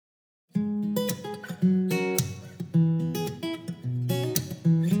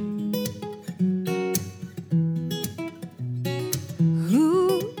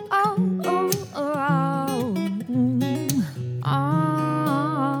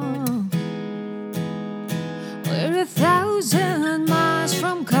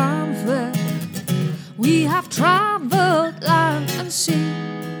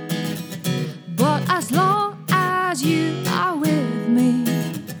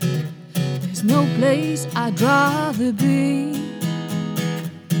There's no place I'd rather be.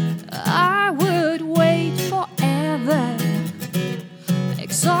 I would wait forever,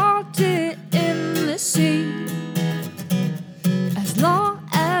 exalted in the sea, as long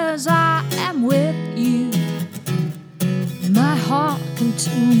as I am with you. My heart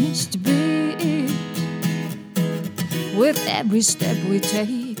continues to beat with every step we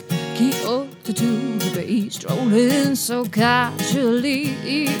take. Keep up to the beat, strolling so casually.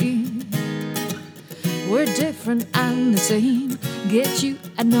 We're different and the same. Get you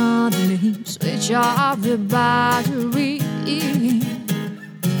another name, switch off the battery.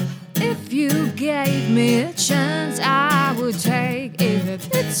 If you gave me a chance, I would take it.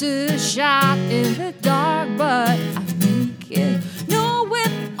 If it's a shot in the dark, but I make it. No,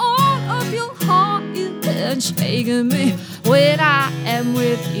 with all of your heart, you can shake me. When I am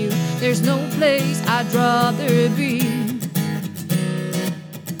with you, there's no place I'd rather be.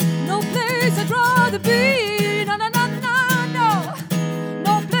 No place I'd rather be. No, no, no, no, no.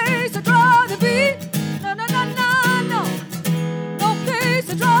 No place I'd rather be. No, no, no, no, no. No place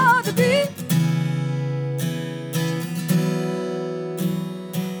I'd rather be.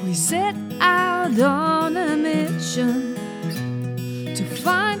 We set out on a mission to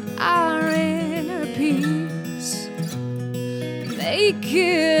find our inner peace, make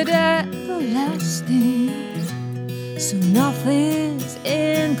it everlasting, so nothing's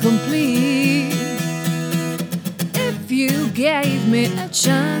incomplete. If you gave me a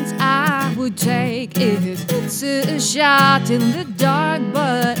chance, I would take it. It's a shot in the dark,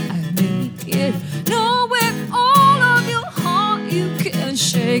 but I make it. No, with all of your heart, you can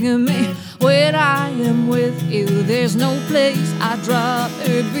shake me. When I am with you, there's no place I'd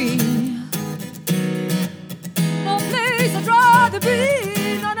rather be. No place I'd rather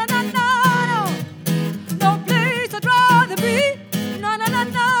be. No, no, no, no, no. No place I'd rather be. No, no, no,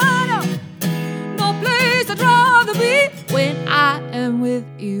 no, no. No place I'd rather be. When I am with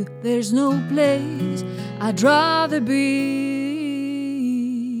you, there's no place I'd rather be.